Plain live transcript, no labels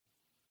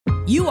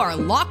You are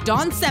Locked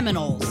On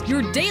Seminoles,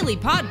 your daily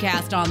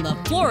podcast on the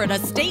Florida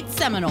State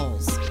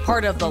Seminoles,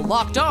 part of the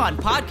Locked On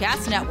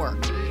Podcast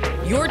Network.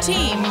 Your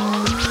team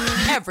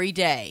every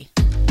day.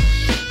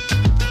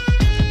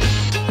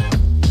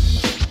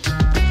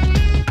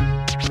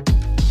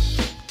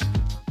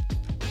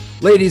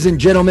 Ladies and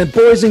gentlemen,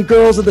 boys and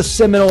girls of the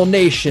Seminole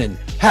Nation,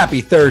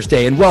 happy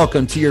Thursday and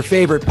welcome to your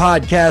favorite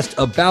podcast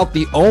about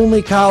the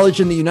only college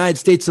in the United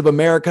States of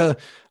America,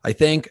 I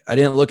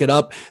didn't look it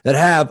up, that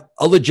have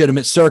a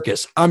legitimate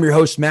circus. I'm your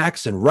host,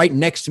 Max, and right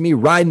next to me,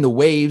 riding the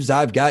waves,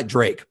 I've got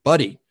Drake.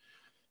 Buddy,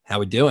 how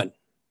we doing?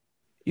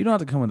 You don't have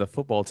to come with a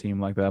football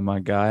team like that, my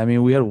guy. I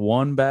mean, we've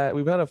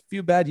had a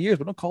few bad years,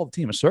 but don't call the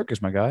team a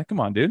circus, my guy. Come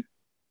on, dude.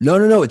 No.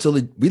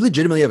 We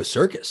legitimately have a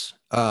circus.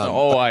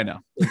 I know.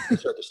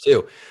 Circus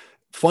too.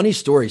 Funny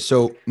story.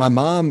 So my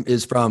mom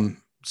is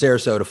from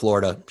Sarasota,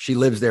 Florida. She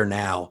lives there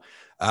now.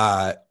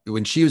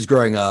 When she was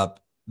growing up,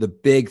 the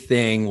big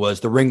thing was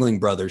the Ringling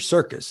Brothers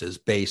Circus is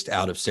based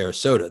out of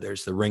Sarasota.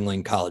 There's the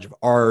Ringling College of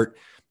Art.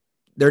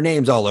 Their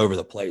names all over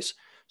the place.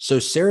 So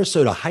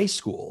Sarasota High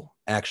School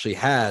actually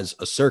has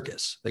a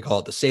circus. They call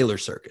it the Sailor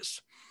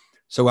Circus.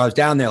 So I was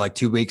down there like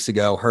 2 weeks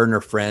ago. Her and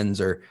her friends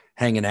are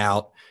hanging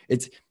out.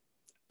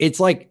 It's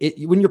like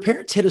when your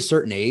parents hit a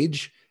certain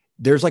age,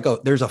 there's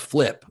a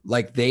flip.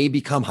 Like they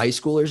become high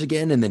schoolers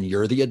again, and then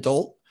you're the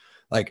adult.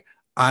 Like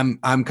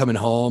I'm coming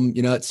home,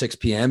 at 6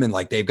 p.m. and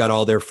like they've got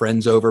all their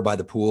friends over by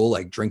the pool,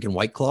 like drinking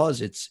White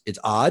Claws. It's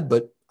odd,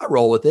 but I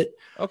roll with it.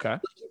 Okay.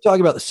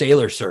 Talking about the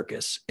Sailor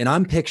Circus, and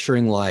I'm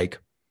picturing like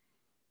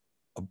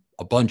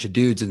a bunch of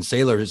dudes in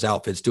sailors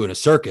outfits doing a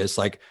circus.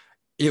 Like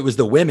it was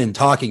the women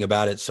talking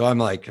about it. So I'm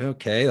like,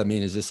 okay, I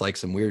mean, is this like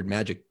some weird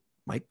Magic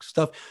Mike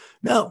stuff?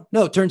 No,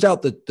 it turns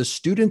out that the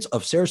students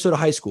of Sarasota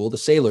High School, the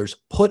Sailors,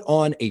 put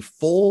on a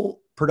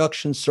full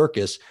production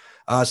circus.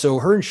 So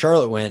her and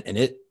Charlotte went, and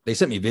they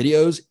sent me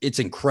videos. It's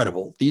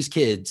incredible. These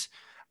kids,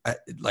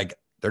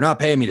 they're not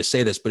paying me to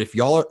say this, but if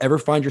y'all ever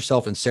find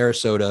yourself in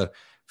Sarasota,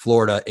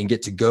 Florida, and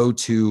get to go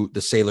to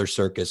the Sailor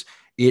Circus,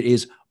 it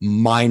is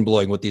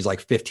mind-blowing what these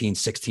like 15,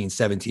 16,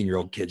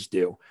 17-year-old kids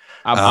do.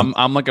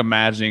 I'm like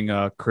imagining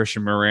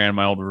Christian Moran,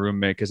 my old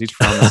roommate, because he's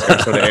from the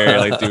Sarasota area,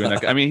 like doing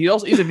that. I mean,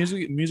 he's a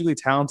musically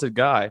talented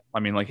guy.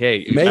 I mean, like,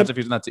 hey, he might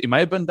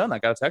have been done. I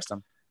got to text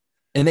him.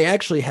 And they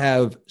actually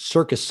have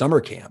Circus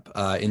Summer Camp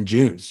in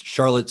June.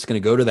 Charlotte's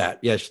going to go to that.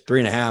 Yeah, she's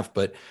 3.5,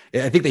 but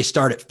I think they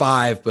start at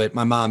 5. But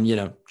my mom,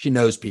 she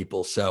knows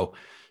people. So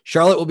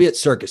Charlotte will be at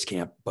Circus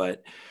Camp.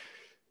 But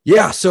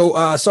yeah,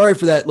 so sorry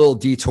for that little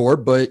detour,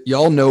 but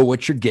y'all know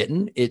what you're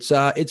getting. It's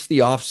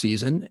the off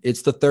season.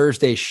 It's the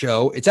Thursday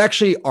show. It's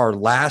actually our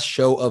last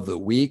show of the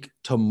week.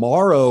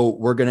 Tomorrow,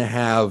 we're going to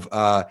have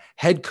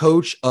head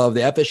coach of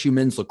the FSU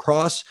men's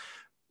lacrosse,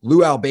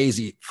 Lou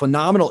Albazi.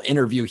 Phenomenal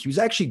interview. He was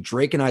actually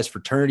Drake and I's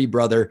fraternity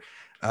brother.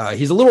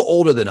 He's a little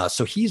older than us.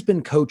 So he's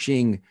been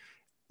coaching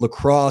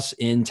lacrosse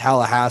in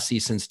Tallahassee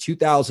since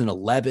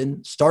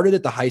 2011, started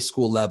at the high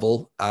school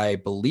level, I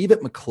believe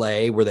at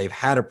Maclay, where they've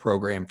had a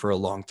program for a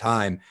long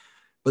time.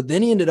 But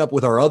then he ended up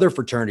with our other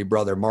fraternity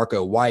brother,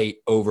 Marco White,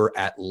 over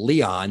at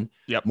Leon.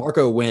 Yep.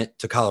 Marco went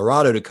to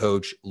Colorado to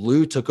coach.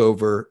 Lou took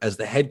over as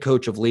the head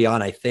coach of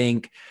Leon, I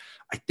think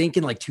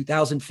in like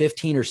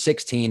 2015 or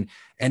 16,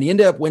 and he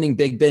ended up winning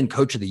Big Ben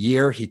Coach of the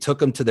Year. He took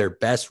them to their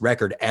best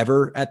record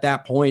ever at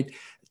that point,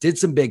 did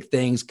some big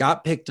things,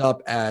 got picked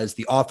up as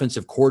the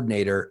offensive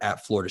coordinator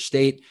at Florida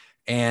State,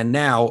 and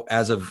now,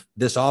 as of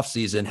this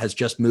offseason, has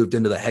just moved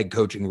into the head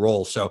coaching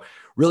role. So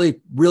really,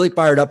 really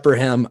fired up for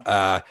him.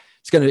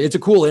 It's a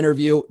cool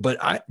interview, but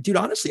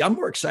honestly, I'm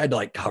more excited to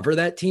like cover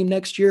that team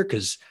next year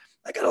because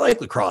I gotta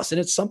like lacrosse, and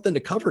it's something to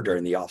cover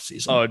during the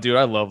offseason. Oh, dude,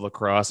 I love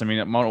lacrosse. I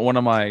mean, one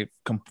of my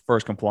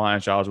first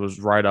compliance jobs was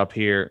right up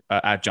here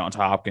at Johns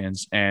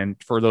Hopkins. And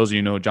for those of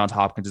you who know, Johns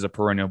Hopkins is a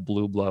perennial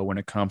blue blood when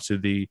it comes to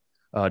the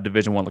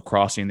Division I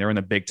lacrosse scene. They're in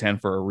the Big Ten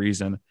for a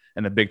reason,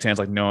 and the Big Ten is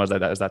like known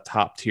as that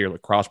top tier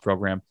lacrosse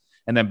program.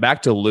 And then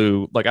back to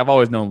Lou, like I've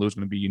always known Lou's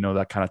going to be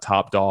that kind of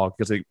top dog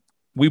because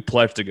we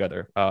pledged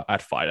together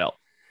at Fidel.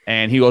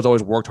 And he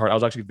always worked hard. I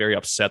was actually very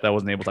upset that I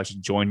wasn't able to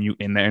actually join you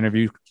in that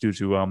interview due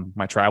to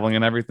my traveling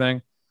and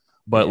everything.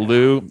 But yeah.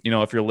 Lou,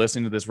 if you're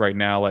listening to this right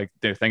now, like,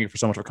 thank you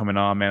so much for coming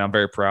on, man. I'm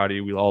very proud of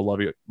you. We all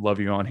love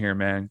you on here,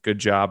 man. Good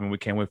job. And we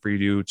can't wait for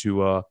you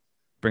to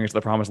bring us to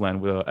the promised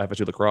land with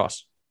FSU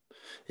lacrosse.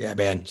 Yeah,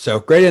 man. So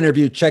great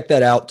interview. Check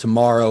that out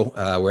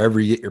tomorrow, wherever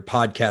you get your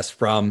podcast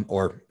from,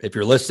 or if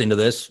you're listening to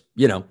this,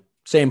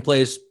 same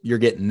place you're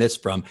getting this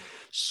from.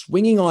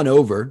 Swinging on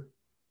over,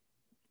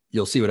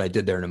 you'll see what I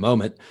did there in a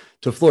moment,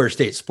 to Florida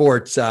State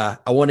sports. I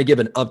want to give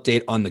an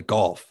update on the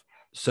golf.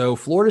 So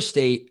Florida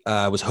State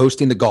was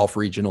hosting the golf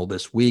regional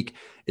this week.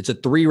 It's a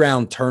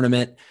 3-round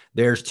tournament.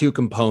 There's 2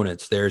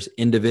 components. There's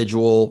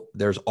individual.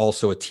 There's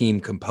also a team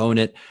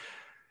component.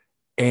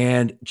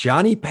 And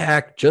Johnny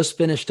Pack just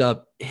finished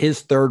up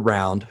his 3rd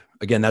round.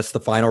 Again, that's the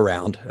final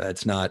round.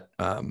 It's not,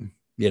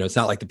 it's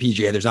not like the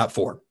PGA. There's not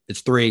 4.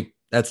 It's 3.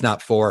 That's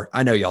not 4.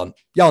 I know y'all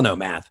know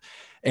math.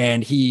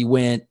 And he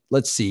went,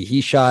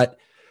 he shot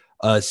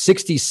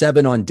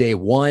 67 on day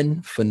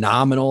 1.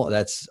 Phenomenal.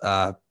 That's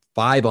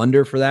 5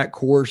 under for that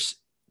course.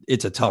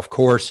 It's a tough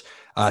course.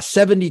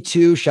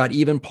 72 shot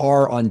even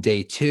par on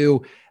day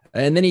 2.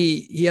 And then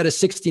he had a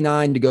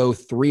 69 to go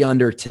 3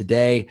 under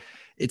today.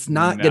 It's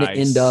not going to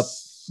end up.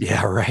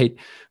 Yeah, right.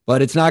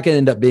 But it's not going to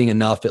end up being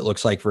enough. It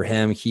looks like for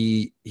him,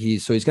 he's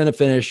going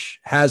to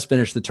has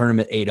finished the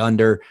tournament 8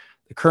 under.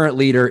 The current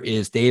leader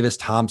is Davis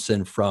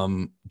Thompson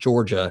from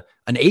Georgia,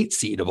 an 8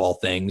 seed of all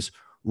things,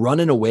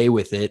 running away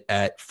with it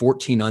at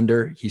 14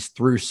 under. He's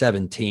through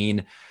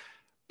 17.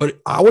 But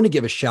I want to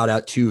give a shout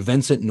out to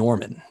Vincent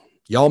Norman.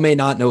 Y'all may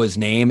not know his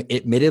name.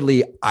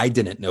 Admittedly, I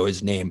didn't know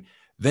his name.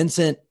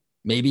 Vincent,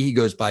 maybe he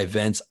goes by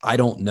Vince. I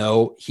don't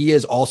know. He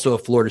is also a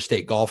Florida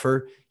State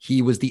golfer.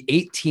 He was the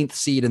 18th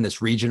seed in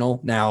this regional.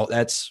 Now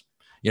that's,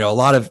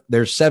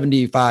 there's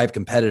 75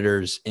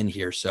 competitors in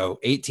here. So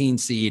 18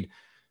 seed,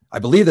 I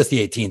believe that's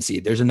the 18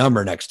 seed. There's a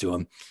number next to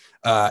him.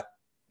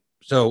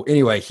 So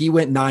anyway, he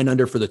went 9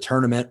 under for the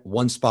tournament,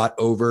 1 spot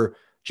over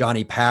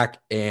Johnny Pack,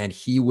 and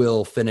he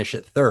will finish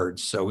at 3rd.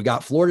 So we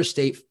got Florida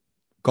State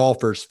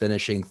golfers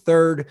finishing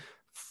 3rd,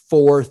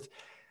 4th,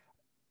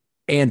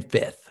 and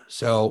 5th.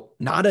 So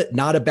not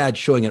a bad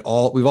showing at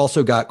all. We've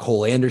also got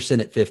Cole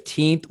Anderson at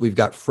 15th. We've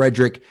got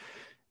Frederick.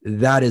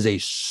 That is a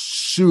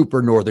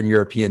super Northern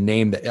European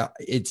name. That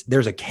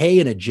there's a K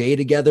and a J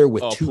together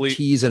with 2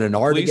 T's and an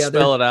R please together.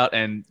 Spell it out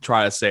and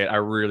try to say it. I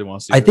really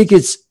want to see. I think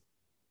it's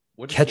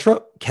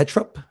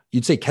Ketrup.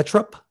 You'd say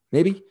Ketrup,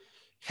 maybe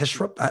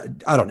Ketrup.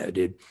 I don't know,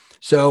 dude.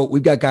 So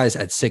we've got guys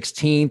at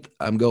 16th.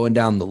 I'm going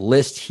down the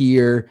list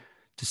here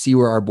to see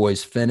where our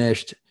boys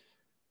finished.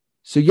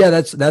 So yeah,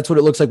 that's what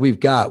it looks like. We've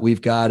got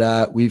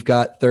 3rd,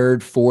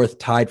 4th,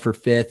 tied for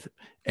 5th,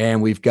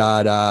 and we've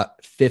got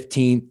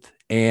 15th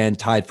and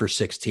tied for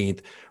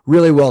 16th.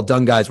 Really well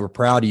done, guys. We're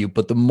proud of you.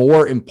 But the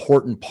more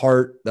important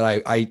part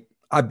that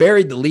I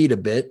buried the lead a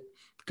bit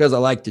because I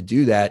like to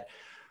do that.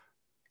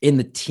 In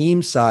the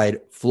team side,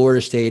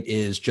 Florida State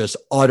is just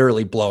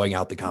utterly blowing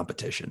out the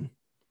competition.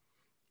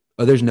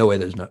 Oh, there's no way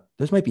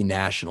those might be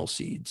national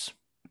seeds.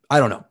 I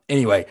don't know.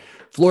 Anyway,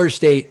 Florida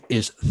State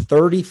is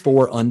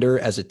 34 under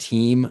as a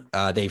team.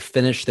 They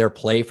finished their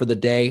play for the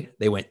day.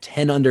 They went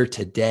 10 under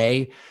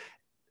today.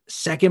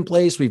 Second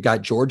place, we've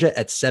got Georgia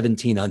at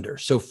 17 under.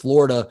 So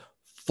Florida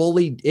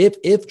fully,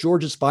 if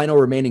Georgia's final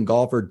remaining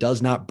golfer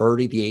does not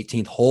birdie the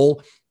 18th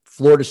hole,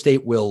 Florida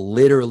State will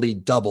literally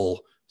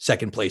double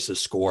second place's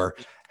score.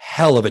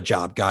 Hell of a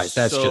job, guys.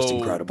 That's just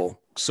incredible.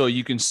 So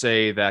you can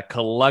say that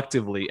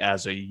collectively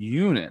as a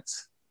unit,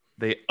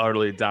 they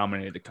utterly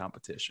dominated the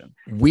competition.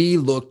 We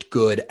looked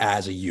good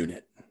as a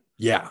unit.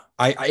 Yeah.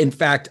 In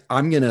fact,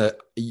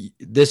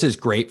 this is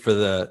great for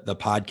the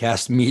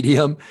podcast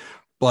medium,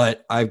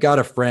 but I've got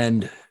a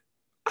friend.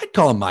 I'd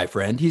call him my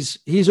friend.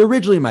 He's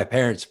originally my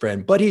parents'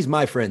 friend, but he's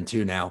my friend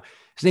too now.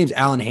 His name's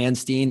Alan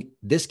Hanstein.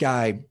 This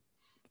guy,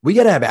 we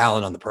got to have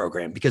Alan on the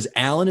program because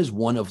Alan is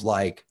one of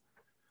 1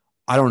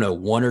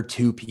 or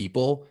 2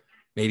 people,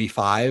 maybe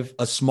 5,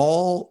 a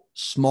small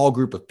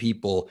group of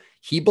people.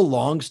 He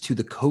belongs to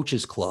the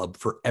coaches club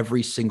for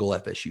every single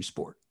FSU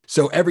sport.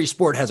 So every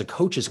sport has a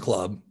coaches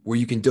club where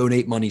you can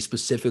donate money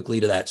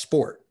specifically to that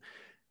sport.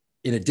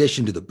 In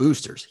addition to the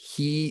boosters,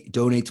 he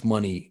donates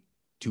money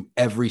to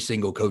every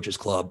single coaches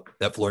club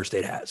that Florida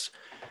State has.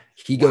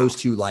 He goes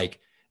to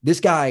this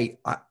guy.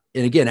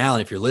 And again,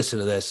 Alan, if you're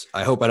listening to this,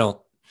 I hope I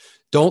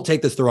don't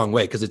take this the wrong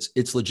way because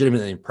it's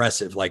legitimately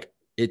impressive.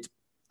 It's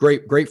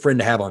great friend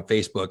to have on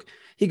Facebook.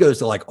 He goes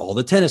to all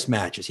the tennis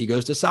matches. He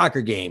goes to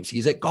soccer games.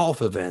 He's at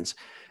golf events.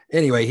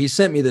 Anyway, he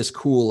sent me this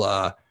cool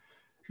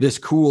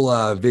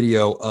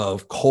video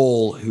of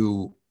Cole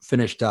who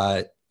finished,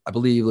 I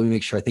believe, let me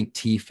make sure. I think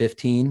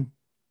T15.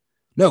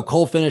 No,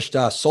 Cole finished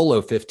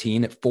solo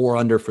 15 at 4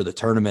 under for the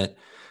tournament,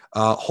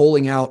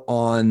 holing out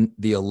on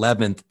the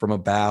 11th from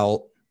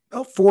about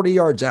 40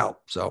 yards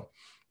out. So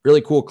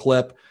really cool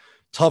clip.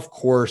 Tough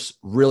course.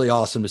 Really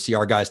awesome to see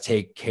our guys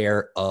take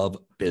care of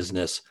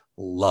business.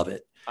 Love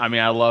it. I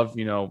mean, I love,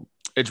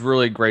 it's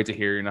really great to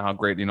hear, how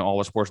great, all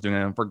the sports are doing.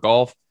 And for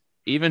golf,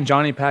 even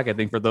Johnny Pack, I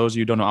think for those of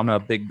you who don't know, I'm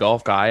not a big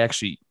golf guy. I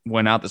actually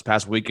went out this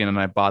past weekend and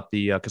I bought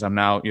because I'm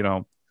now,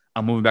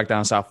 I'm moving back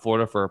down to South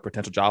Florida for a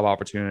potential job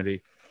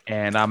opportunity.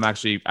 And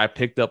I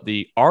picked up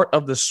the Art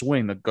of the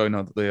Swing,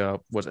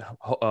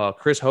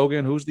 Chris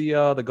Hogan, who's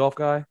the golf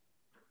guy?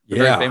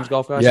 Very famous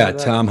golf guy. Yeah,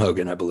 Tom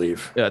Hogan, I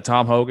believe. Yeah,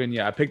 Tom Hogan.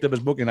 Yeah, I picked up his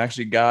book and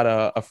actually got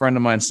a friend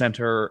of mine sent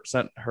her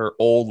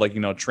old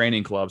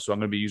training clubs. So I'm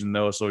going to be using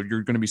those. So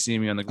you're going to be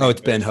seeing me on the. Oh, it's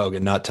Ben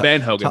Hogan, not Tom.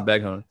 Ben Hogan.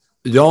 Ben Hogan.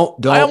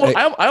 Don't. I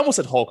almost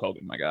said Hulk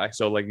Hogan, my guy.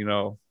 So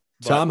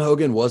Tom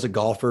Hogan was a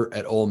golfer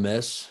at Ole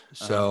Miss,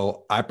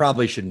 so I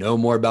probably should know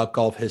more about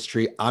golf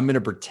history. I'm going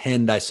to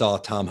pretend I saw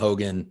Tom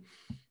Hogan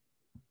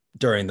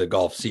during the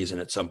golf season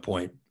at some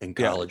point in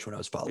college when I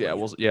was following.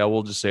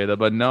 We'll just say that.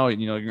 But no,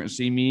 you're going to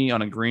see me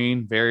on a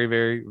green very,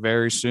 very,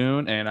 very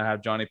soon. And I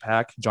have Johnny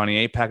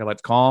A Pack, I like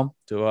to call him,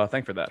 to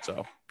thank for that.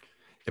 So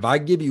if I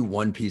give you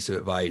one piece of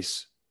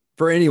advice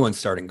for anyone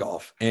starting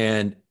golf,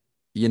 and,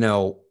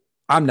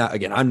 I'm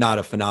not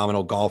a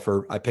phenomenal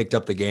golfer. I picked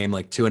up the game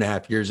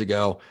 2.5 years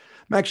ago,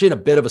 I'm actually in a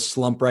bit of a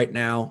slump right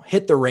now.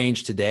 Hit the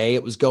range today.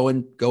 It was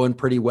going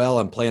pretty well.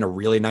 I'm playing a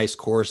really nice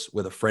course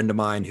with a friend of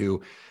mine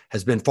who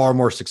has been far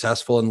more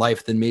successful in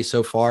life than me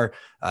so far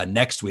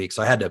next week.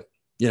 So I had to,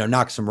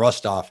 knock some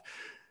rust off.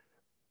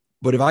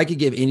 But if I could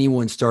give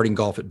anyone starting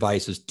golf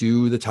advice, is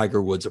do the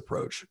Tiger Woods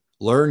approach.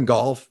 Learn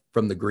golf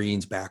from the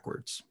greens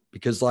backwards.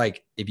 Because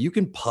if you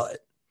can putt,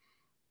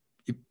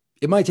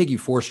 it might take you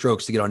 4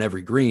 strokes to get on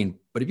every green,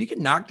 but if you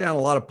can knock down a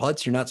lot of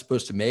putts you're not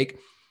supposed to make,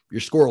 your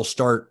score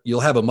will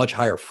you'll have a much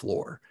higher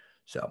floor.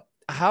 So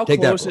how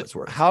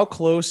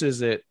close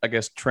is it, I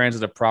guess,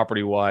 transitive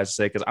property wise,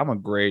 say, because I'm a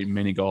great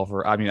mini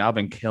golfer. I mean, I've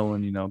been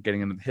killing, getting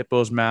into the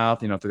hippo's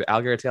mouth, through the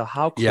alligator tail.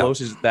 How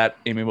close is that?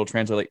 I mean, we'll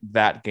translate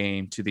that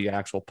game to the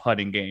actual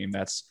putting game.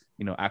 That's,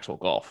 actual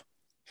golf.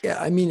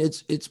 Yeah, I mean,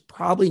 it's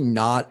probably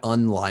not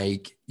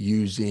unlike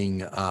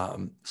using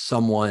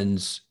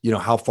someone's,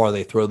 how far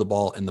they throw the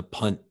ball in the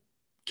punt,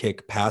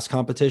 kick, pass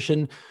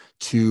competition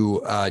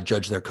to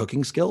judge their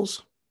cooking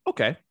skills.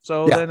 Okay,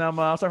 so then I'm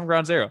starting from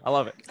ground zero. I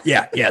love it.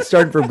 Yeah,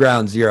 starting from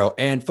ground zero.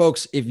 And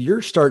folks, if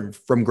you're starting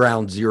from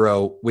ground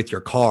zero with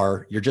your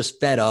car, you're just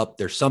fed up.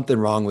 There's something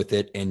wrong with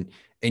it, and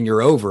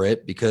you're over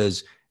it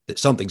because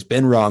something's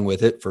been wrong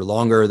with it for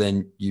longer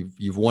than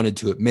you've wanted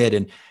to admit,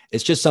 and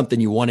it's just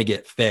something you want to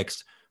get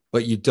fixed,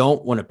 but you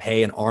don't want to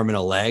pay an arm and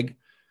a leg.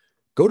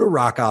 Go to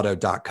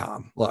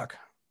rockauto.com. Look,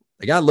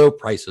 they got low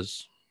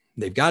prices.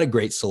 They've got a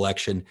great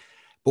selection.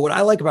 But what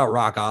I like about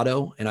Rock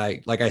Auto,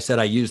 and like I said,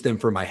 I use them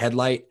for my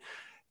headlight.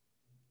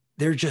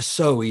 They're just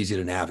so easy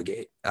to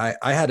navigate. I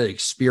had an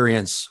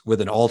experience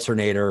with an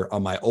alternator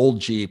on my old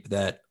Jeep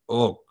that,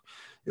 it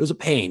was a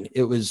pain.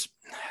 It was,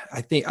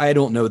 I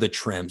don't know the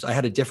trims. I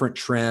had a different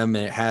trim,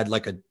 and it had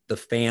the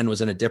fan was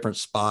in a different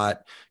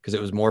spot because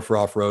it was more for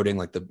off-roading,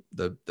 like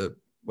the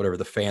whatever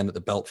the fan that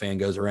the belt fan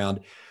goes around.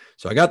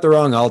 So I got the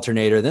wrong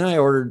alternator. Then I'd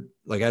ordered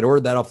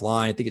that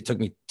offline. I think it took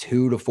me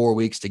 2 to 4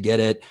 weeks to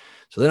get it.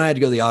 So then I had to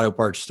go to the auto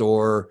parts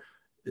store,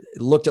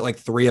 looked at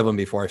 3 of them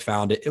before I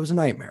found it. It was a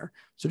nightmare.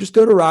 So just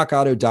go to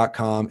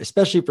rockauto.com,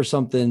 especially for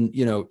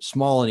something,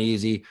 small and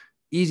easy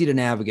to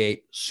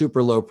navigate,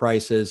 super low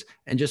prices,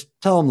 and just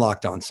tell them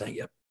Locked On sent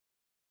you.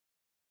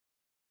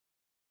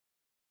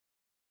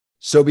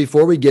 So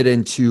before we get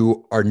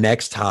into our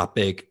next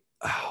topic,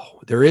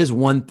 there is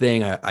one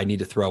thing I need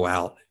to throw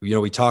out.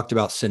 We talked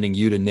about sending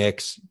you to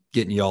Nick's,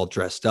 getting you all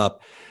dressed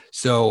up.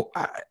 So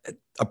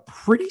a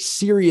pretty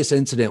serious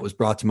incident was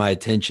brought to my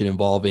attention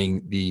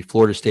involving the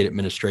Florida State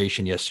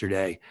administration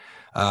yesterday.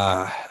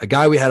 A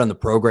guy we had on the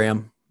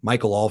program,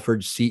 Michael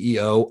Alford,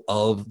 CEO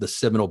of the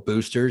Seminole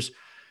Boosters.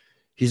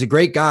 He's a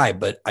great guy,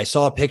 but I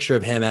saw a picture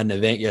of him at an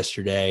event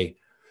yesterday.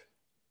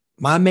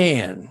 My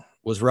man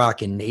was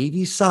rocking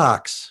navy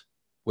socks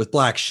with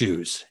black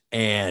shoes.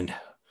 And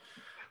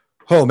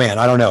oh man,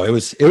 I don't know. It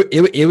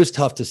was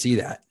tough to see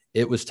that.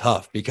 It was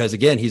tough because,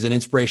 again, he's an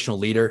inspirational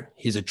leader.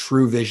 He's a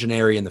true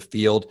visionary in the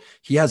field.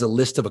 He has a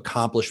list of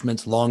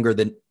accomplishments longer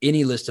than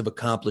any list of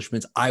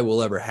accomplishments I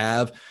will ever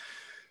have.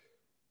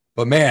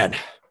 But man,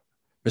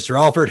 Mr.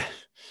 Alford,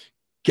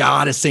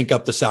 got to sync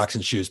up the socks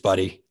and shoes,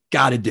 buddy.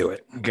 Got to do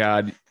it.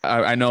 God,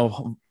 I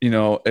know,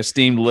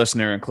 esteemed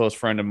listener and close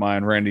friend of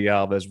mine, Randy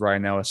Alves,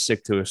 right now is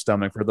sick to his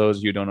stomach. For those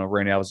of you who don't know,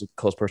 Randy Alves is a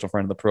close personal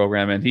friend of the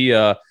program. And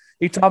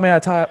he taught me how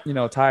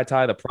to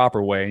tie the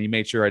proper way. And he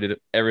made sure I did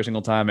it every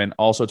single time. And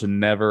also to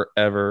never,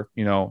 ever,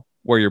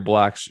 wear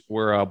black shoes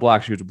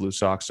with blue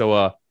socks.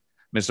 So,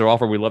 Mr.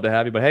 Alford, we'd love to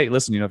have you. But hey,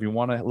 listen, if you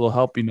want a little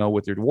help,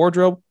 with your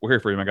wardrobe, we're here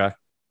for you, my guy.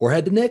 Or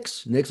head to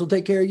Nick's. Nick's will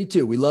take care of you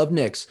too. We love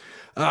Nick's.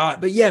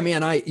 But yeah,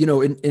 man,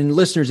 and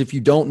listeners, if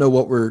you don't know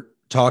what we're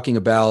talking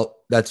about,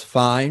 that's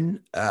fine.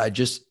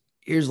 Just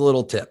here's a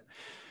little tip.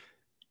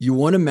 You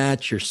want to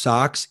match your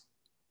socks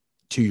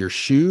to your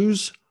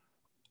shoes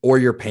or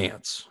your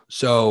pants.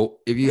 So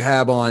if you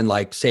have on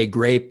say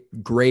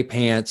gray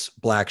pants,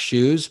 black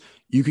shoes,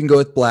 you can go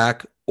with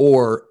black,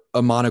 or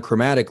a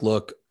monochromatic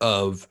look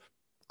of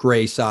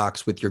gray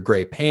socks with your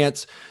gray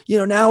pants.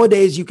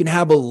 Nowadays you can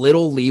have a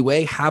little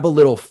leeway, have a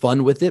little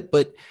fun with it,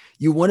 but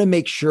you want to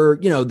make sure,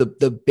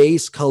 the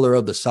base color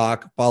of the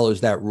sock follows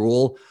that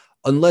rule.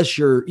 Unless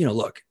you're,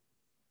 look,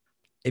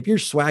 if you're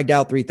swagged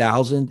out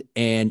 3000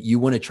 and you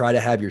want to try to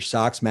have your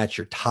socks match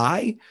your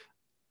tie,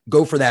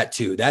 go for that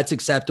too. That's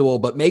acceptable,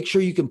 but make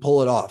sure you can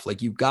pull it off.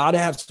 You've got to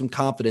have some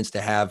confidence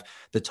to have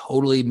the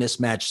totally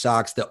mismatched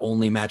socks that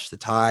only match the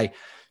tie.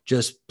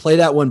 Just play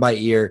that one by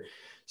ear,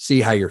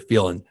 see how you're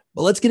feeling.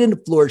 But let's get into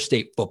Florida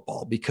State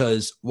football,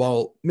 because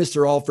while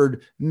Mr.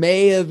 Alford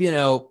may have,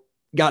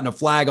 gotten a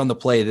flag on the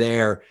play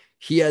there,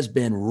 he has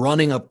been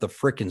running up the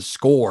freaking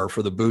score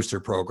for the booster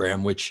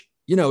program, which,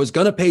 is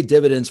going to pay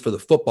dividends for the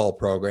football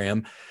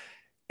program.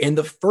 And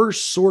the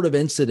first sort of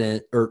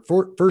incident, or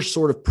first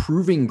sort of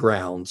proving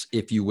grounds,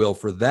 if you will,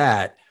 for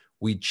that,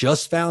 we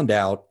just found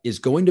out is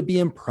going to be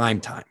in prime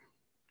time.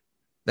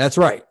 That's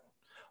right.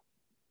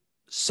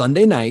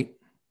 Sunday night,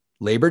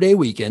 Labor Day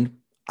weekend.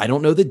 I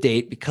don't know the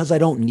date because I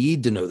don't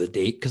need to know the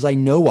date because I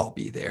know I'll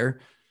be there.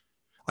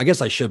 I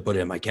guess I should put it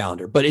in my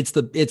calendar, but it's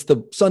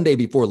the Sunday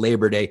before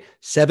Labor Day,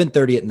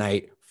 7:30 at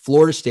night,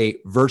 Florida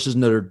State versus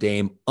Notre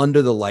Dame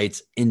under the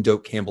lights in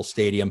Doak Campbell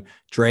Stadium.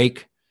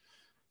 Drake,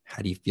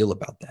 how do you feel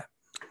about that?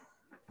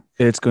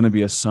 It's going to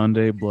be a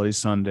Sunday, bloody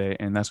Sunday.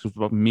 And that's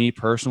because me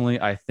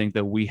personally, I think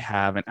that we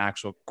have an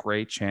actual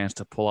great chance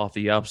to pull off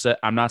the upset.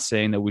 I'm not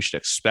saying that we should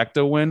expect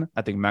a win.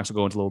 I think Max will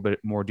go into a little bit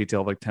more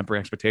detail of like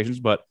temporary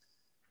expectations. But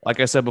like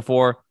I said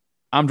before,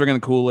 I'm drinking the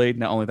Kool-Aid.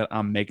 Not only that,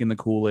 I'm making the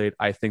Kool-Aid.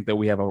 I think that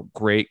we have a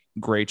great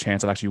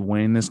chance of actually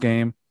winning this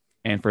game.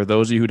 And for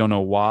those of you who don't know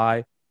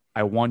why,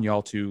 I want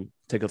y'all to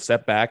take a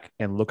step back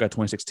and look at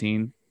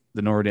 2016,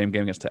 the Notre Dame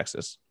game against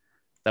Texas.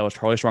 That was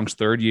Charlie Strong's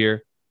third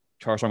year.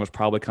 Charlie Strong was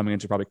probably coming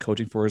into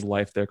coaching for his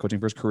life there, coaching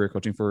for his career,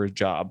 coaching for his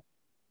job.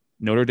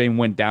 Notre Dame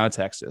went down to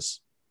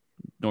Texas.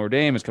 Notre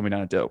Dame is coming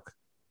down to Doak.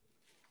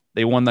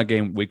 They won that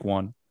game week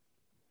 1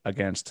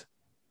 against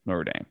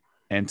Notre Dame.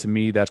 And to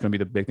me, that's going to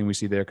be the big thing we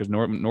see there because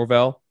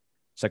Norvell,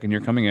 second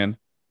year coming in,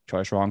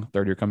 Charlie Strong,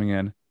 third year coming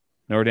in.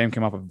 Notre Dame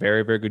came off a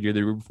very, very good year the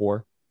year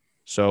before.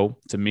 So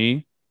to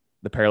me,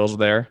 the parallels are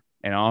there.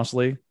 And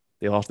honestly,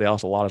 they lost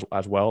a lot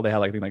as well. They had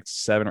like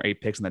 7 or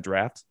 8 picks in the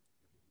draft.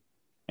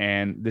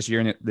 And this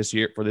year,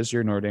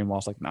 Notre Dame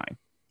lost like 9.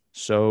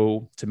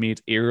 So to me,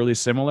 it's eerily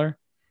similar.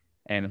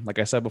 And like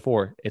I said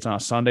before, it's on a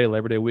Sunday,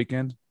 Labor Day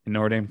weekend, and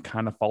Notre Dame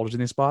kind of falters in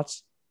these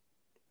spots.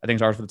 I think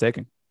it's ours for the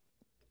taking.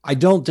 I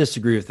don't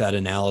disagree with that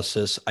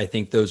analysis. I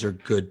think those are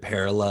good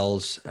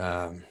parallels.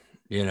 I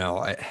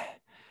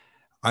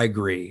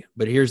agree.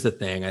 But here's the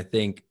thing. I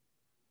think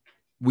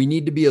we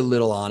need to be a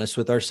little honest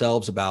with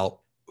ourselves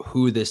about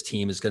who this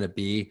team is going to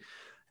be.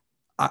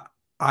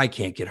 I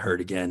can't get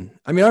hurt again.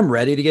 I mean, I'm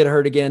ready to get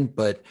hurt again,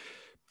 but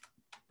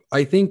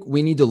I think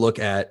we need to look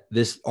at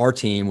our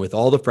team with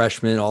all the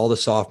freshmen, all the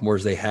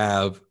sophomores they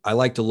have. I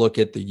like to look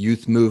at the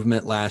youth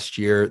movement last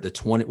year,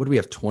 what do we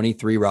have?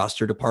 23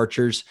 roster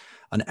departures,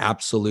 an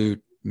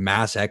absolute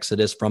mass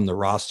exodus from the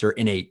roster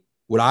in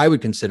what I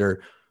would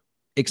consider,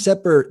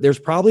 except for there's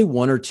probably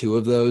 1 or 2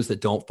 of those that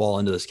don't fall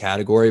into this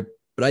category,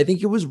 but I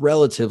think it was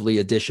relatively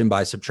addition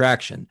by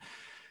subtraction.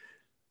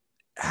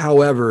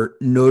 However,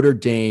 Notre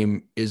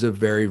Dame is a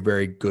very,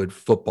 very good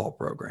football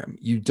program.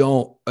 You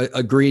don't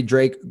agree,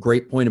 Drake?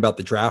 Great point about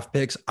the draft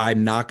picks.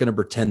 I'm not going to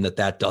pretend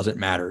that doesn't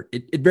matter.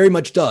 It very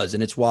much does.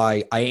 And it's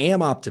why I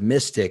am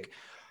optimistic.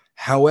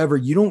 However,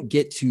 you don't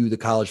get to the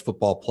college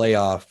football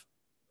playoff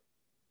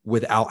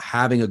without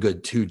having a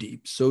good 2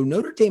 deep. So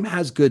Notre Dame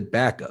has good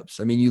backups.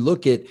 I mean, you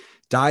look at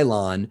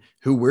Dylon,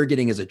 who we're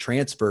getting as a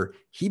transfer.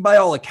 He, by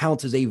all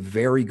accounts, is a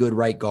very good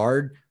right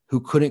guard who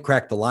couldn't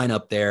crack the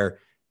lineup there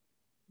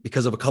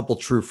because of a couple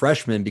true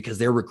freshmen, because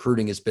their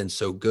recruiting has been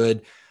so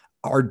good.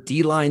 Our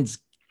D-lines,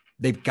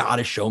 they've got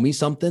to show me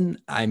something.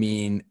 I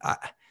mean,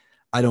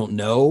 I don't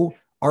know.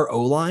 Our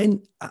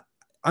O-line,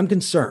 I'm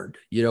concerned.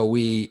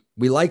 We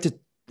like to,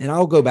 and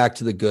I'll go back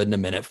to the good in a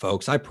minute,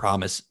 folks. I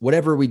promise.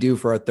 Whatever we do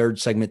for our third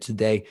segment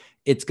today,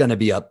 it's going to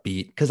be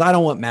upbeat because I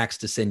don't want Max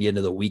to send you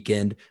into the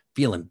weekend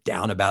feeling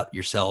down about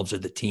yourselves or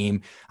the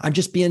team.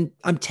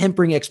 I'm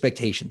tempering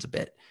expectations a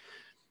bit.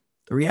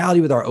 The reality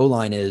with our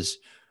O-line is,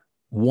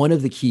 one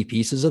of the key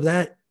pieces of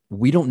that,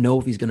 we don't know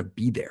if he's going to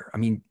be there. I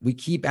mean, we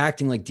keep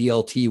acting like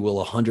DLT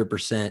will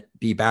 100%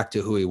 be back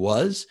to who he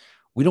was.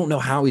 We don't know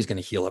how he's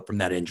going to heal up from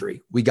that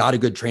injury. We got a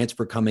good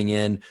transfer coming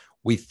in.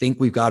 We think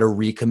we've got a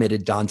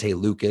recommitted Dante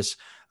Lucas.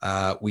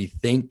 We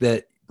think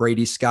that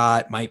Brady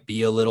Scott might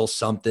be a little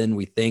something.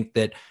 We think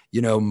that,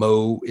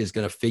 Mo is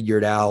going to figure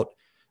it out.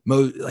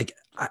 Mo,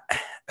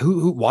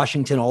 who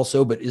Washington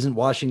also, but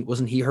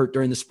wasn't he hurt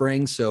during the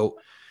spring? So,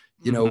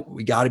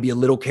 we got to be a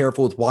little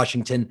careful with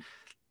Washington.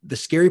 The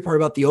scary part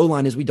about the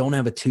O-line is we don't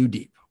have a 2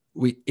 deep.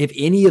 If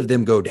any of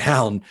them go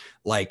down,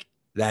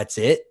 that's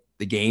it.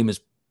 The game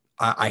is,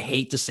 I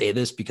hate to say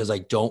this because I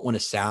don't want to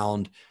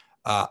sound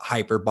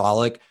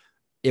hyperbolic.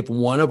 If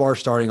one of our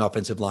starting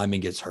offensive linemen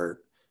gets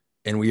hurt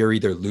and we are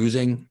either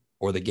losing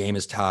or the game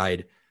is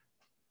tied,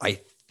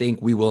 I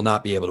think we will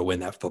not be able to win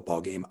that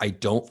football game. I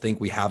don't think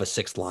we have a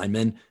 6th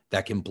lineman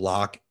that can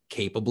block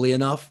capably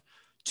enough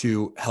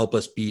to help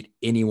us beat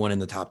anyone in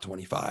the top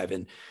 25.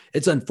 And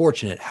it's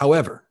unfortunate.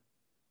 However,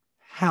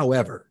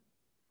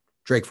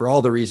 Drake, for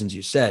all the reasons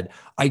you said,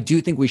 I do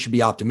think we should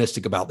be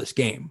optimistic about this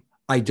game.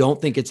 I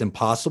don't think it's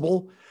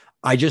impossible.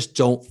 I just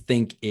don't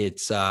think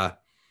it's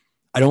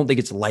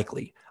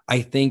likely.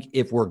 I think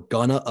if we're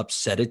gonna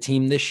upset a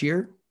team this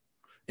year,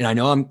 and I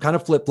know I'm kind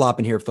of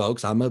flip-flopping here,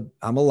 folks. I'm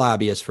a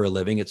lobbyist for a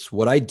living. It's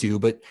what I do,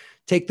 but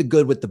take the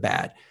good with the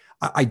bad.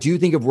 I do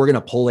think if we're going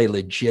to pull a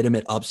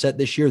legitimate upset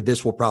this year,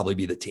 this will probably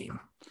be the team.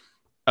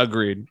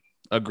 Agreed.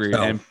 So,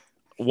 and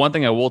one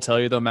thing I will tell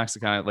you, though, Max, to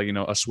kind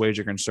of assuage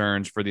your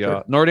concerns for the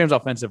sure. Notre Dame's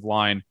offensive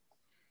line,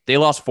 they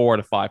lost 4 out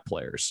of 5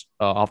 players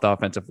off the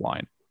offensive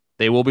line.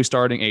 They will be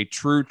starting a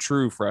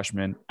true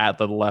freshman at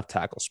the left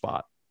tackle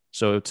spot.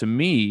 So to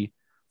me,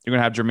 you're going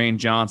to have Jermaine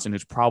Johnson,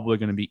 who's probably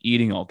going to be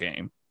eating all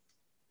game.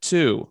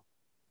 2,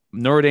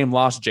 Notre Dame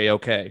lost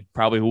JOK,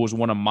 probably who was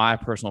one of my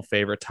personal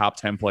favorite top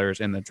 10 players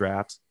in the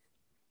draft.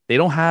 They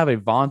don't have a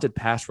vaunted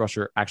pass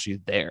rusher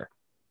actually there.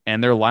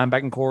 And their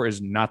linebacking core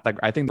is not that.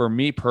 I think for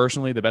me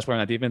personally, the best player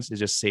on that defense is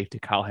just safety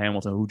Kyle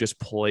Hamilton, who just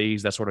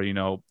plays that sort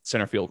of,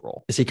 center field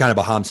role. Is he kind of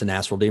a Hamsah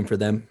Nasruddin for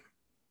them?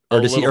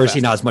 Or is he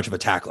not as much of a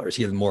tackler? Is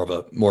he more of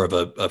a center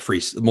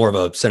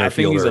fielder? I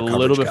think he's a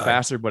little bit guy?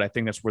 Faster, but I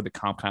think that's where the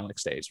comp kind of like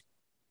stays.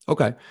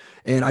 Okay.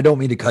 And I don't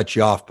mean to cut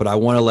you off, but I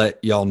want to let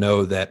y'all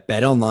know that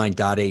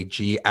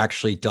betonline.ag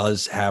actually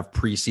does have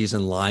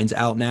preseason lines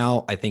out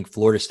now. I think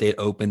Florida State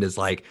opened as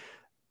like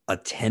a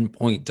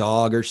 10-point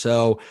dog or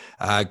so.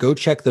 Go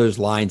check those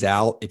lines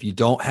out. If you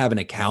don't have an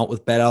account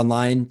with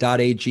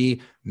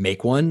betonline.ag,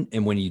 make one.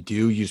 And when you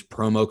do, use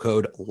promo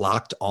code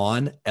locked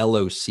on,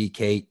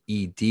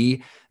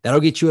 LOCKED. That'll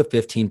get you a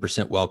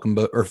 15%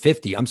 welcome or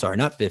 50. I'm sorry,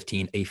 not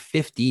 15, a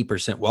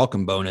 50%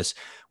 welcome bonus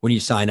when you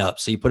sign up.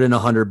 So you put in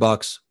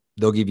 $100,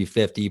 they'll give you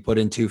 50. Put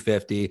in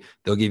 250,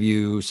 they'll give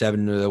you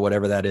 7 or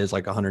whatever that is,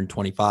 like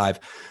 125.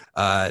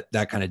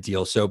 That kind of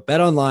deal. So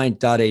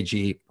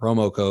betonline.ag,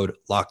 promo code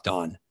locked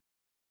on.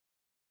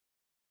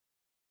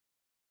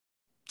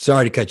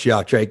 Sorry to cut you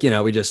off, Drake.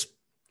 We just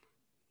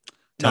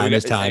time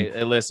is time.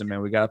 Hey, listen, man,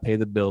 we got to pay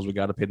the bills.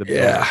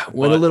 Yeah,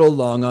 went a little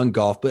long on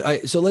golf,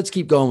 but so let's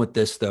keep going with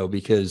this though,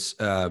 because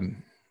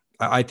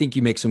I think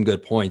you make some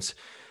good points.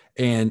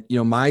 And,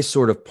 my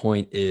sort of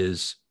point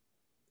is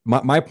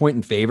my point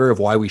in favor of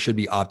why we should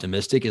be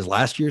optimistic is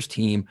last year's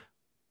team,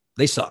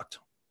 they sucked.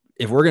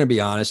 If we're going to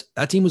be honest,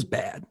 that team was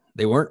bad.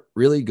 They weren't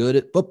really good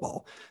at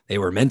football. They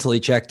were mentally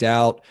checked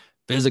out.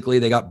 Physically,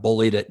 they got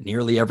bullied at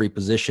nearly every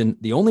position.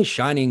 The only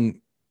shining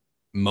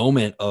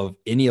moment of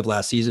any of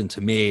last season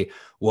to me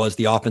was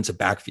the offensive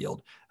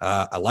backfield.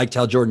 I liked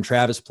how Jordan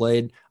Travis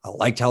played. I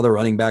liked how the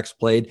running backs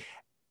played.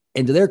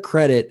 And to their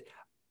credit,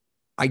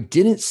 I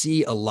didn't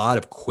see a lot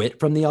of quit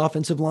from the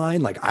offensive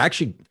line. Like I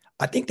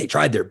think they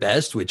tried their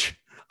best, which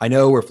I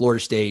know we're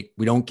Florida State.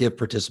 We don't give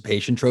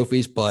participation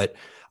trophies, but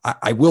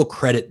I will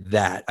credit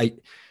that.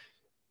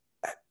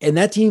 And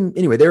that team,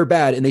 anyway, they were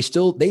bad, and they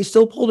still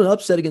pulled an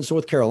upset against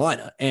North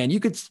Carolina. And you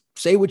could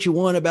say what you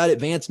want about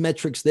advanced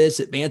metrics this,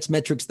 advanced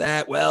metrics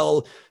that.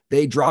 Well,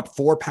 they dropped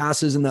 4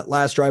 passes in that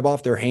last drive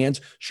off their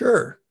hands.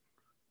 Sure.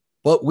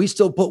 But we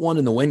still put one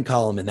in the win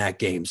column in that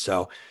game.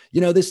 So,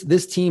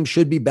 this team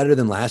should be better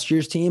than last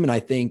year's team. And I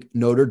think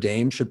Notre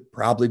Dame should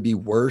probably be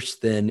worse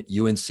than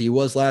UNC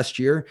was last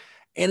year.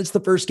 And it's the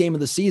first game of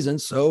the season,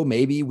 so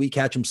maybe we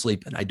catch them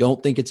sleeping. I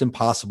don't think it's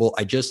impossible.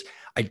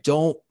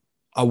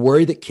 I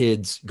worry that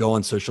kids go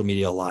on social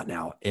media a lot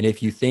now. And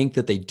if you think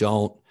that they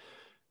don't,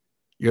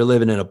 you're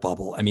living in a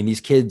bubble. I mean,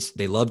 these kids,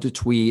 they love to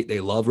tweet.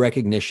 They love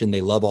recognition. They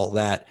love all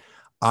that.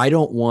 I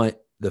don't want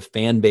the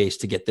fan base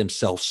to get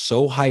themselves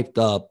so hyped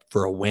up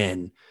for a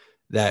win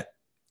that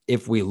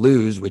if we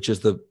lose, which is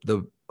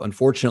the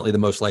unfortunately the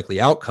most likely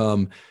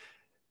outcome,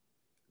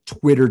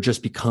 Twitter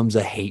just becomes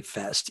a hate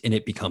fest and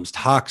it becomes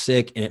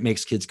toxic and it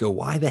makes kids go,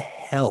 why the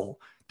hell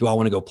do I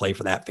want to go play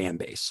for that fan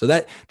base? So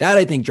that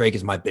I think, Drake,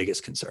 is my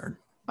biggest concern.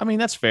 I mean,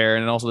 that's fair.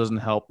 And it also doesn't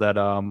help that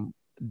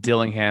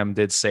Dillingham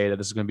did say that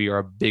this is going to be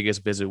our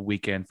biggest visit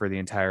weekend for the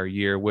entire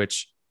year,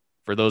 which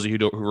for those of you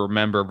who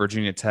remember,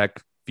 Virginia Tech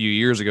a few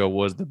years ago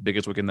was the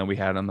biggest weekend that we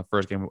had on the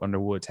first game under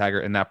Wood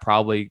Taggart. And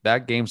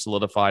that game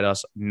solidified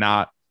us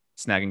not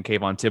snagging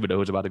Kayvon Thibodeau,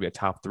 who's about to be a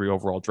top 3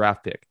 overall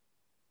draft pick.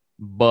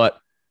 But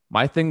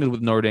my thing is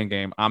with Notre Dame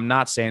game, I'm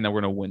not saying that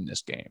we're going to win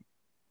this game.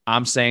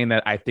 I'm saying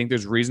that I think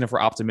there's reason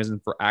for optimism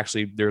for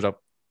actually there's a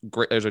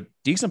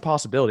decent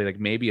possibility, like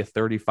maybe a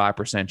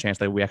 35% chance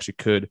that we actually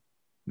could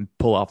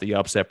pull off the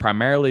upset,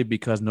 primarily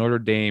because Notre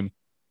Dame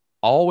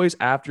always,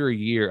 after a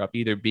year of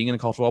either being in the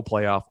College Football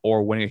Playoff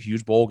or winning a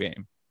huge bowl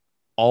game,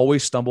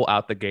 always stumble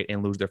out the gate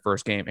and lose their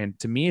first game. And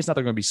to me, it's not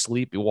they're going to be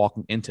sleepy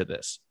walking into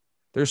this.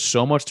 There's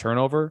so much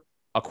turnover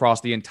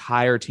across the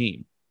entire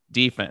team,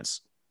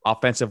 defense,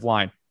 offensive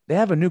line. They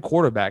have a new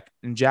quarterback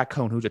in Jack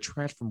Cohn, who's a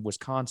transfer from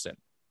Wisconsin,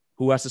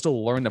 who has to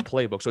still learn the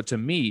playbook. So to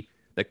me,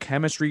 the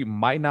chemistry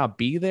might not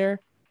be there.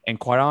 And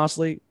quite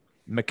honestly,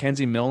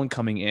 Mackenzie Millen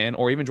coming in,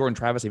 or even Jordan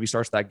Travis, if he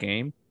starts that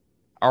game,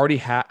 already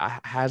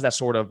has that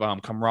sort of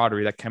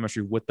camaraderie, that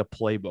chemistry with the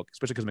playbook,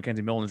 especially because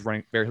Mackenzie Millen is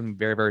running very,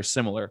 very, very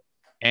similar.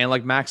 And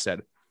like Max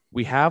said,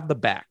 we have the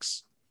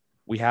backs.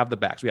 We have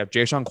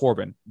Jayshon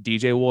Corbin,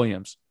 DJ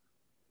Williams.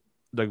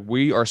 Like,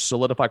 we are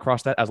solidified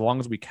across that as long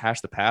as we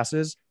catch the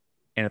passes.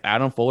 And if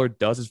Adam Fuller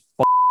does his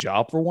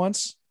job for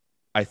once,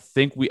 I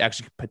think we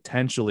actually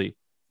potentially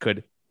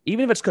could,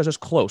 even if it's because it's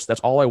close, that's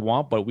all I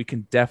want, but we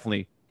can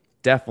definitely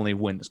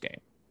win this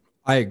game.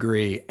 I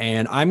agree.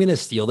 And I'm going to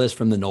steal this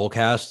from the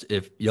Nolecast.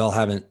 If y'all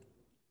haven't,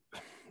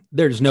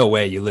 there's no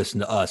way you listen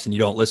to us and you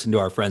don't listen to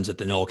our friends at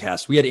the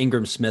Nolecast. We had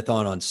Ingram Smith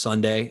on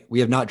Sunday. We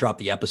have not dropped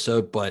the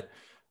episode, but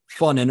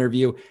fun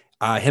interview.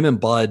 Him and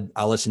Bud,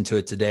 I listened to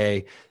it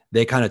today.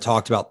 They kind of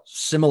talked about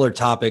similar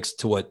topics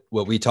to what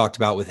we talked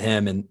about with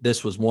him. And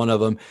this was one of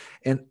them.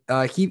 And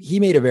he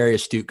made a very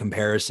astute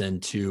comparison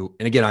to,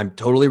 and again, I'm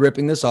totally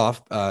ripping this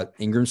off.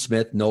 Ingram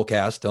Smith,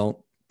 Nolecast,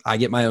 I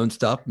get my own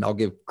stuff and I'll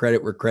give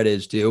credit where credit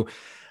is due.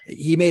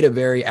 He made a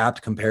very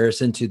apt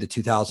comparison to the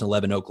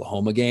 2011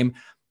 Oklahoma game.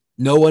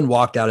 No one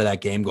walked out of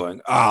that game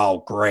going,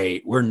 oh,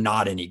 great, we're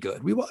not any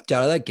good. We walked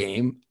out of that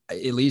game,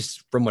 at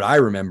least from what I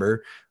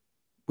remember,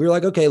 we were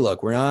like, okay,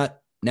 look, we're not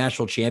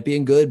national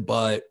champion good,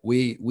 but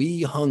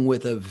we hung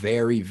with a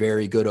very,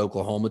 very good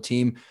Oklahoma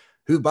team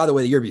who, by the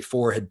way, the year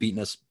before had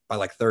beaten us by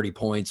like 30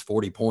 points,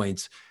 40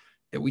 points.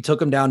 We took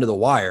them down to the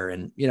wire.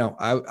 And,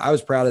 I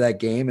was proud of that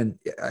game. And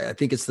I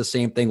think it's the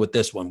same thing with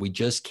this one. We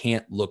just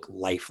can't look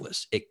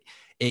lifeless.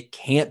 It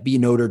can't be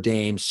Notre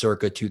Dame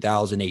circa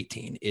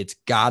 2018. It's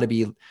got to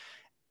be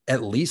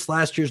at least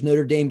last year's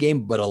Notre Dame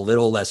game, but a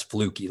little less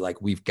fluky.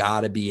 Like, we've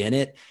got to be in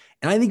it.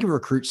 And I think if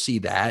recruits see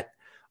that,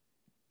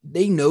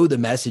 they know the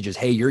message is,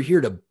 hey, you're here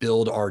to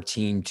build our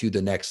team to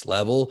the next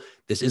level.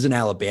 This isn't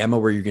Alabama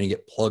where you're going to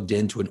get plugged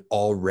into an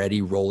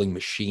already rolling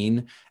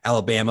machine.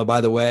 Alabama,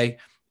 by the way,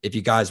 if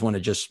you guys want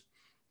to just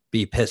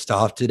be pissed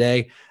off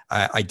today,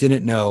 I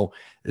didn't know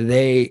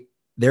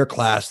their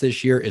class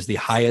this year is the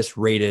highest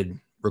rated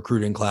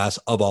recruiting class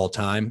of all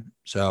time.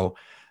 So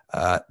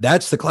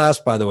that's the class,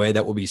 by the way,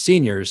 that will be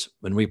seniors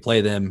when we play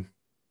them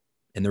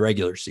in the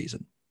regular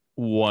season.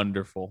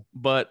 Wonderful.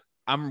 But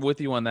I'm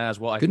with you on that as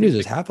well. Good news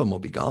is half of them will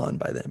be gone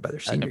by then, by their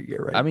senior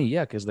year, right? I mean,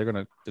 yeah, because they're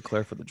going to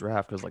declare for the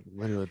draft because, like,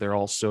 literally, they're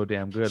all so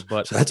damn good.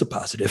 But so that's a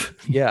positive.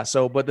 Yeah.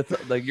 So, but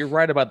like, you're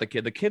right about the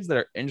kids that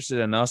are interested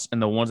in us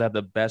and the ones that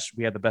have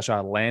we have the best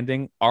shot of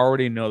landing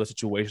already know the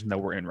situation that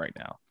we're in right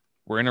now.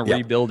 We're in a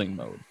rebuilding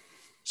mode.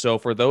 So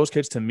for those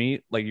kids to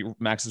me, like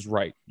Max is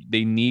right.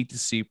 They need to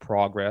see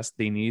progress.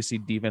 They need to see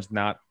defense,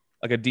 not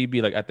like a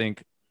DB. Like I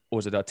think,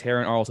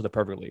 Terran Arnold said it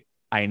perfectly.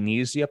 I need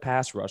to see a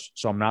pass rush,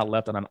 so I'm not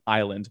left on an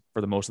island for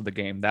the most of the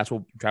game. That's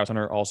what Travis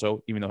Hunter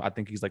also, even though I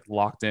think he's like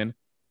locked in,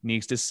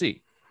 needs to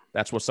see.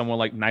 That's what someone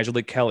like Nigel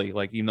Lee Kelly,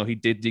 like, even though he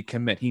did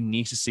decommit, he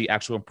needs to see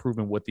actual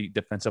improvement with the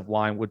defensive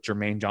line with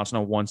Jermaine Johnson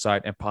on one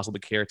side and possibly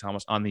Kerry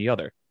Thomas on the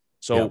other.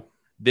 So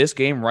this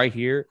game right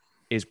here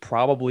is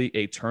probably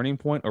a turning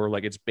point, or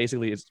like it's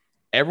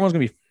everyone's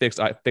going to be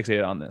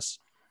fixated on this.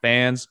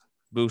 Fans,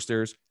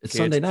 boosters, it's kids,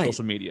 Sunday night,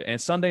 social media,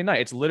 and Sunday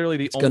night. It's literally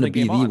the only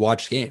game. It's going to be the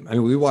watched game. I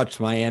mean, we watched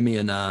Miami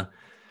and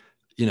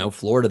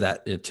Florida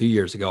that 2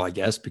 years ago, I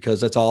guess, because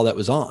that's all that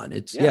was on.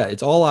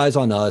 It's all eyes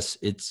on us.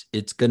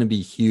 It's going to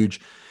be huge.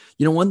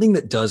 One thing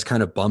that does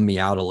kind of bum me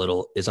out a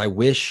little is I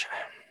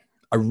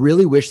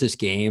really wish this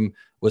game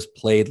was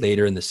played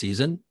later in the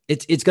season.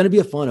 It's going to be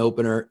a fun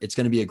opener. It's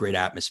going to be a great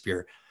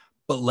atmosphere.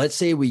 But let's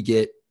say we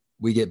get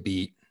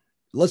beat.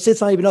 Let's say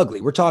it's not even ugly.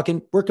 We're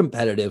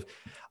competitive.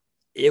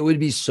 It would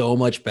be so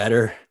much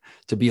better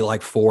to be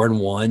like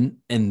 4-1,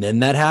 and then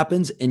that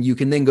happens, and you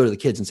can then go to the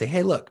kids and say,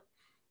 hey, look,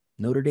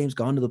 Notre Dame's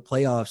gone to the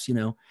playoffs.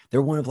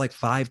 They're one of like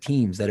 5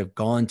 teams that have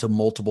gone to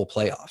multiple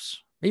playoffs,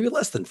 maybe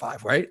less than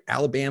 5, right?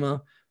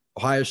 Alabama,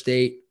 Ohio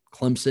State,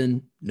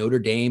 Clemson, Notre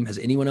Dame. Has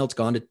anyone else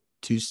gone to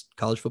 2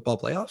 college football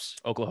playoffs?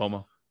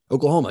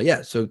 Oklahoma.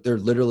 Yeah. So they're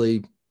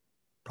literally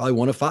probably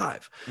one of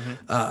 5.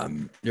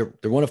 Mm-hmm.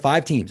 They're one of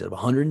 5 teams out of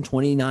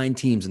 129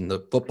 teams in the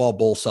football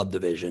bowl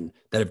subdivision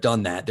that have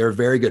done that. They're a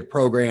very good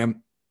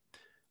program.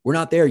 We're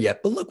not there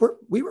yet, but look,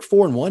 we were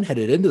 4-1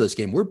 headed into this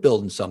game. We're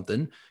building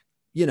something,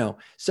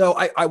 so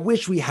I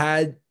wish we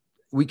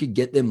could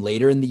get them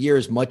later in the year,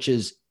 as much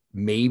as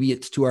maybe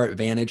it's to our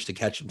advantage to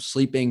catch them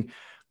sleeping.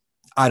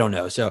 I don't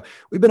know. So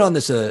we've been on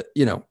this,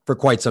 for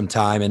quite some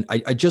time. And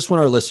I just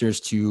want our listeners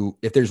to,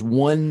 if there's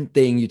one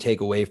thing you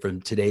take away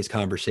from today's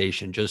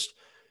conversation, just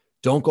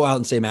don't go out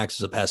and say Max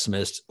is a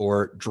pessimist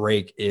or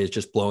Drake is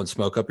just blowing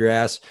smoke up your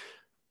ass.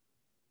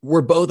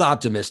 We're both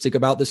optimistic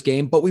about this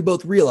game, but we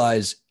both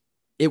realize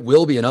it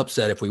will be an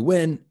upset if we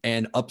win,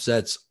 and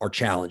upsets are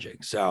challenging.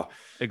 So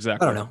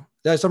exactly. I don't know.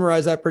 Did I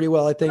summarize that pretty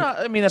well? I think. No,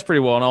 I mean, that's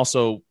pretty well. And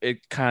also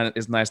it kind of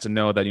is nice to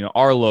know that,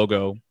 our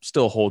logo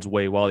still holds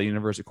weight while the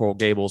University of Coral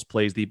Gables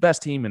plays the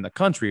best team in the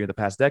country of the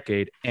past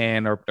decade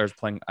and are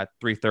playing at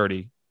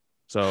 3:30.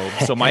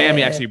 So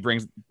Miami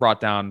actually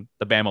brought down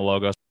the Bama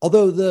logo.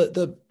 Although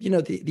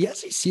the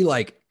SEC,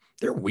 like,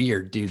 they're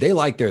weird, dude. They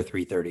like their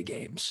 3:30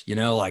 games,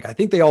 like I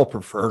think they all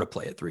prefer to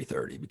play at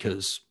 3:30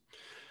 because.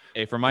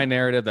 Hey, for my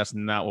narrative, that's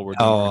not what we're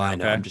doing. Oh, I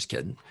know. Okay? I'm just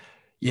kidding.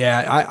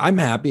 Yeah, I'm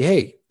happy.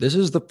 Hey, this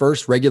is the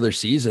first regular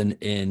season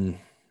in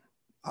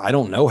I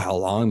don't know how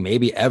long,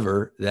 maybe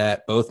ever,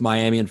 that both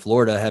Miami and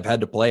Florida have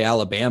had to play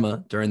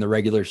Alabama during the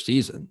regular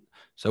season.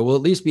 So we'll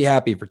at least be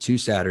happy for 2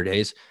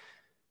 Saturdays.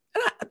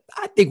 And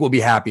I think we'll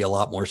be happy a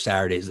lot more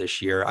Saturdays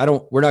this year.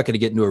 We're not going to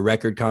get into a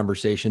record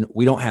conversation.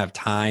 We don't have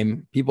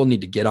time. People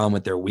need to get on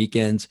with their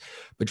weekends.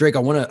 But Drake, I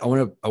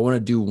want to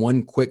do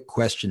one quick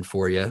question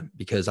for you,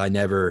 because I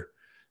never,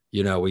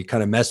 we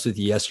kind of messed with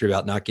you yesterday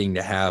about not getting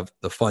to have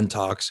the fun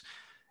talks.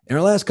 In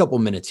our last couple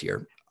of minutes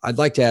here, I'd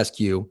like to ask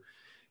you,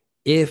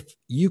 if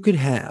you could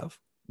have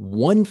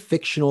one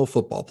fictional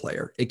football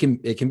player, it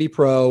can be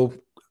pro,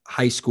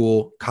 high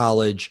school,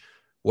 college,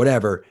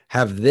 whatever,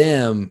 have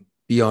them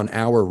be on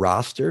our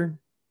roster,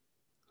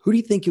 who do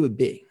you think it would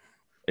be?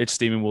 It's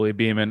Stephen Willie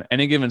Beeman.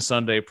 Any Given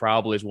Sunday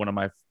probably is one of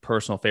my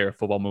personal favorite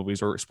football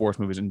movies or sports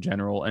movies in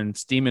general. And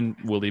Stephen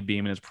Willie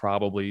Beeman is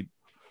probably,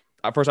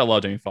 first, I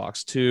love Jamie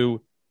Foxx.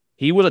 2,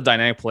 he was a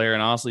dynamic player,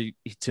 and honestly,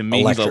 to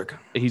me, Electric.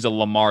 he's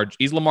Lamar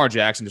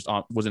Jackson, just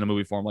was in a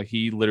movie form. Like,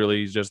 he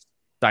literally is just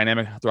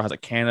dynamic, has a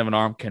cannon of an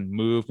arm, can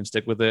move, can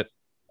stick with it.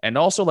 And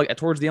also, like,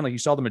 towards the end, like, you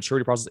saw the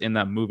maturity process in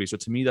that movie. So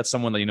to me, that's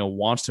someone that,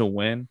 wants to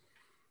win.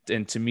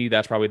 And to me,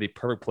 that's probably the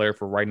perfect player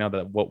for right now,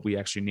 that what we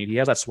actually need. He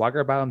has that swagger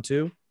about him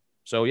too.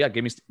 So yeah,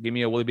 give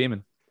me a Willie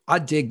Beeman. I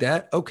dig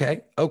that.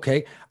 Okay.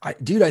 I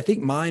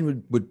think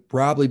mine would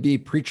probably be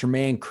Preacher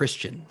Man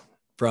Christian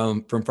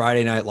from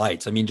Friday Night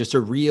Lights. I mean,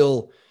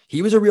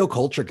 he was a real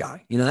culture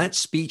guy. That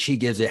speech he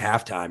gives at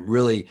halftime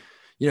really,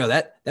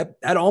 that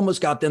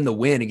almost got them the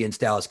win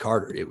against Dallas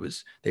Carter.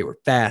 They were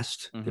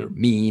fast, they were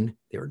mean,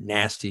 they were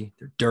nasty,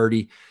 they're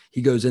dirty.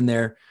 He goes in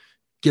there,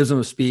 gives them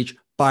a speech,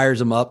 fires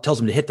them up, tells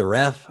them to hit the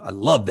ref. I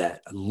love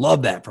that. I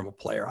love that from a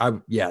player.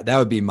 That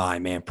would be my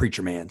man,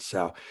 Preacher Man.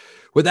 So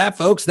with that,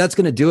 folks, that's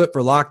going to do it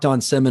for Locked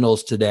On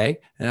Seminoles today.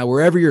 Now,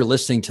 wherever you're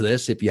listening to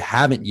this, if you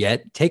haven't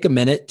yet, take a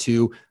minute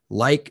to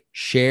like,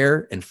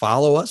 share, and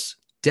follow us.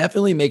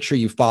 Definitely make sure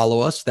you follow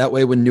us. That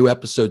way, when new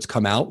episodes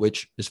come out,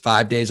 which is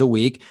 5 days a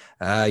week,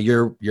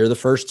 you're the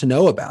first to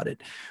know about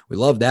it. We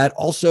love that.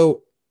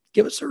 Also,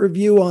 give us a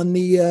review on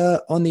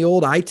the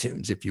old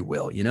iTunes, if you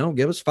will.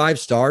 Give us 5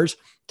 stars.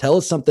 Tell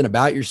us something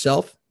about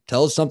yourself.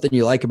 Tell us something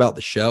you like about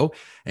the show,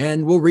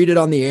 and we'll read it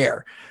on the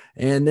air.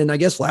 And then I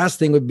guess last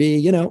thing would be,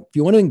 if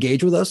you want to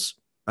engage with us,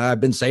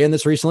 I've been saying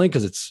this recently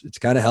because it's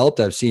kind of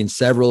helped. I've seen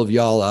several of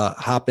y'all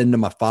hop into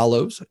my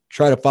follows.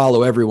 Try to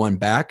follow everyone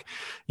back.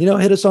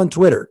 Hit us on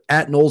Twitter.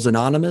 @Noles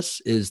Anonymous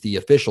is the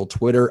official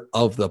Twitter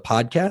of the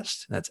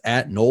podcast. That's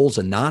 @Noles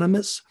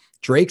Anonymous.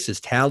 Drake's is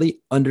Tally__Drake.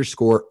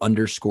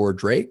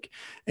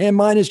 And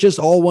mine is just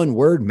all one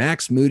word,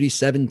 Max Moody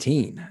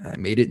 17. I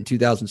made it in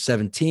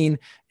 2017,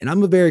 and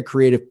I'm a very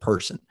creative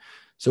person.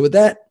 So with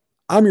that,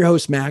 I'm your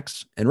host,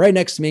 Max, and right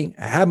next to me,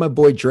 I have my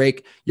boy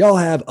Drake. Y'all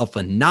have a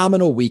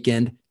phenomenal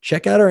weekend.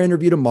 Check out our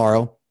interview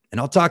tomorrow, and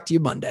I'll talk to you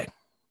Monday.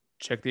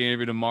 Check the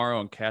interview tomorrow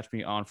and catch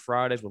me on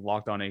Fridays with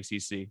Locked On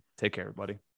ACC. Take care, everybody.